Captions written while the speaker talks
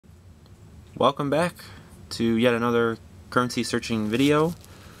Welcome back to yet another currency searching video.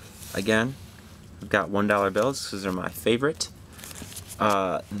 Again, I've got $1 bills because they're my favorite.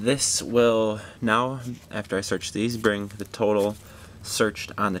 This will now, after I search these, bring the total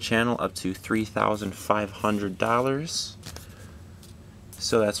searched on the channel up to $3,500.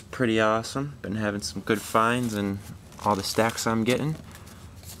 So that's pretty awesome. Been having some good finds and all the stacks I'm getting.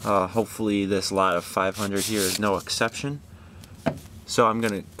 Hopefully this lot of 500 here is no exception. So I'm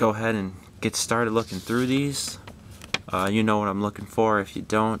gonna go ahead and get started looking through these. You know what I'm looking for. If you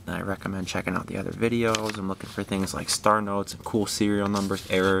don't, I recommend checking out the other videos. I'm looking for things like star notes and cool serial numbers,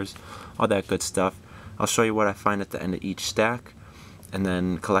 errors, all that good stuff. I'll show you what I find at the end of each stack and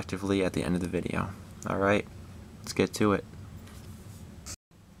then collectively at the end of the video. Alright, let's get to it.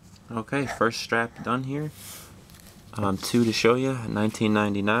 Okay, first strap done here. Two to show you,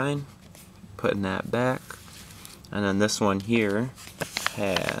 1999, putting that back. And then this one here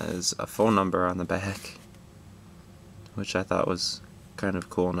has a phone number on the back, which I thought was kind of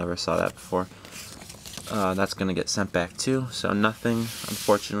cool. Never saw that before. That's going to get sent back too. So nothing,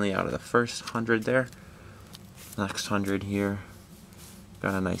 unfortunately, out of the first 100 there. Next 100 here.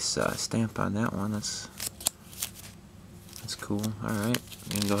 Got a nice stamp on that one. That's cool. Alright, I'm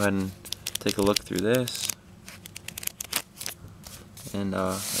going to go ahead and take a look through this. And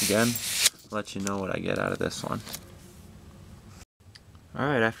again, let you know what I get out of this one.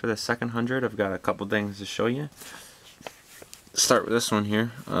 Alright, after the second 100, I've got a couple things to show you. Start with this one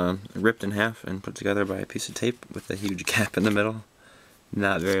here, ripped in half and put together by a piece of tape with a huge gap in the middle.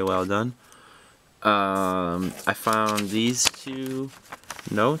 Not very well done. I found these two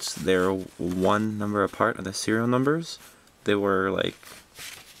notes. They're one number apart of the serial numbers. They were like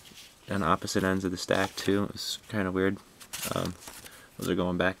on opposite ends of the stack too. It was kind of weird. Those are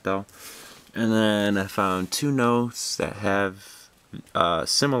going back though. And then I found two notes that have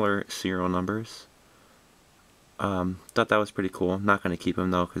similar serial numbers. Thought that was pretty cool. I'm not going to keep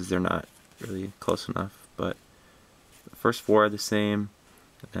them though because they're not really close enough. But the first four are the same,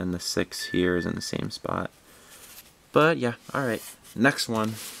 and the 6 here is in the same spot. But yeah, alright. Next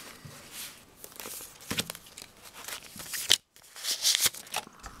one.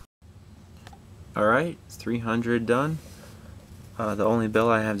 Alright, 300 done. The only bill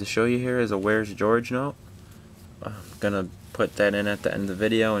I have to show you here is a Where's George note. I'm gonna put that in at the end of the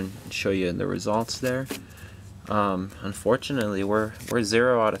video and show you the results there. Unfortunately, we're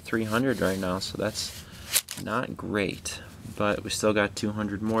 0 out of 300 right now, so that's not great. But we still got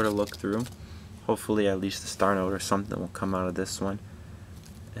 200 more to look through. Hopefully, at least a star note or something will come out of this one,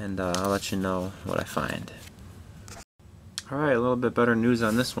 and I'll let you know what I find. Alright, a little bit better news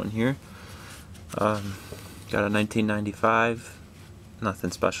on this one here. Got a 1995.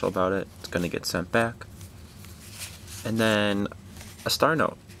 Nothing special about it. It's going to get sent back. And then a star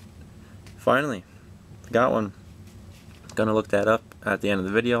note. Finally, got one. Gonna look that up at the end of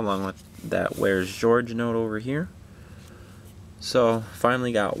the video along with that Where's George note over here. So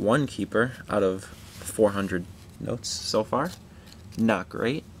finally got one keeper out of 400 notes so far. Not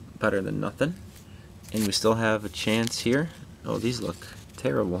great. Better than nothing. And we still have a chance here. Oh, these look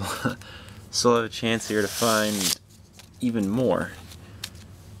terrible. Still have a chance here to find even more.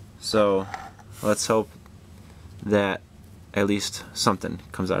 So let's hope that at least something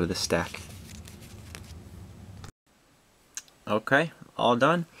comes out of this stack. Okay, all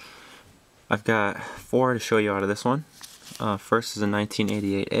done. I've got 4 to show you out of this one. First is a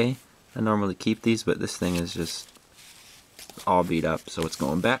 1988A. I normally keep these, but this thing is just all beat up, so it's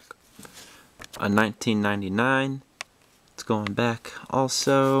going back. A 1999. It's going back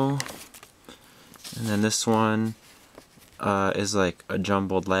also. And then this one is like a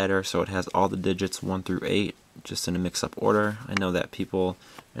jumbled ladder, so it has all the digits 1 through 8 just in a mix-up order. I know that people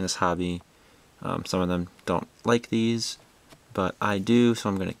in this hobby, some of them don't like these, but I do, so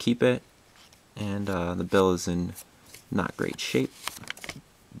I'm going to keep it. And the bill is in not great shape,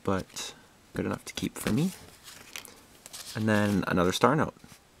 but good enough to keep for me. And then another star note,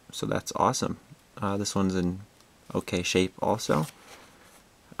 so that's awesome. This one's in okay shape also.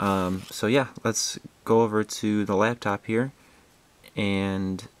 So yeah, let's go over to the laptop here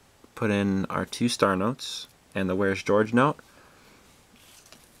and put in our 2 star notes and the Where's George note.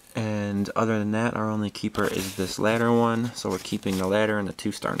 And other than that, our only keeper is this ladder one, so we're keeping the ladder and the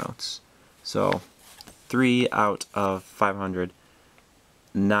 2 star notes. So 3 out of 500,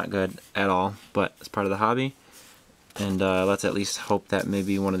 not good at all, but it's part of the hobby. And let's at least hope that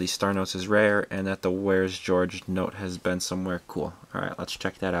maybe one of these star notes is rare and that the Where's George note has been somewhere cool. Alright, let's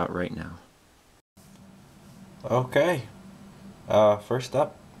check that out right now. Okay, first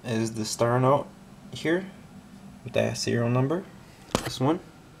up is the star note here with that serial number. This one.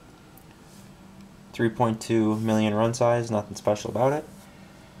 3.2 million run size, nothing special about it.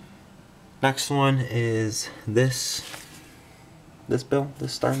 Next one is this bill,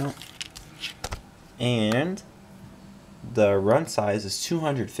 this star note. And the run size is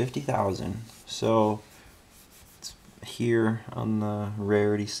 250,000. So it's here on the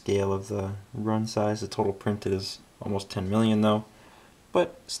rarity scale of the run size. The total printed is almost 10 million though,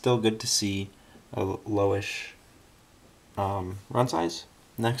 but still good to see a lowish run size.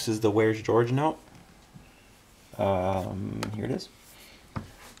 Next is the Where's George note. Here it is.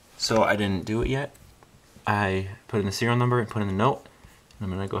 So I didn't do it yet. I put in the serial number and put in the note. I'm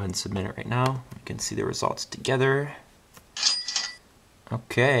going to go ahead and submit it right now. You can see the results together.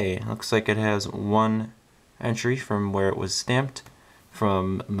 Okay, looks like it has one entry from where it was stamped,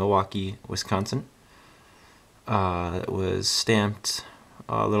 from Milwaukee, Wisconsin. It was stamped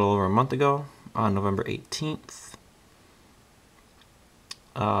a little over a month ago on November 18th.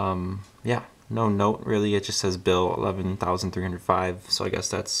 Yeah, no note really, it just says bill 11,305, so I guess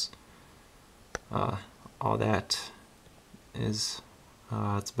that's all that is.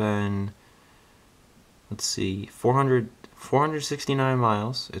 It's been, let's see, 469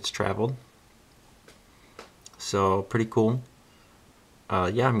 miles it's traveled, so pretty cool.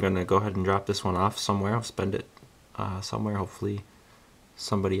 Yeah, I'm gonna go ahead and drop this one off somewhere. I'll spend it somewhere. Hopefully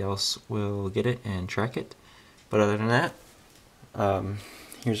somebody else will get it and track it. But other than that,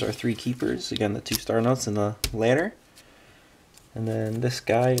 here's our 3 keepers. Again, the 2 star notes and the ladder. And then this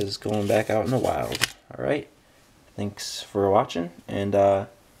guy is going back out in the wild. Alright, thanks for watching, and I'm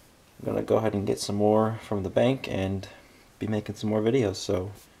going to go ahead and get some more from the bank and be making some more videos,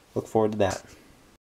 so look forward to that.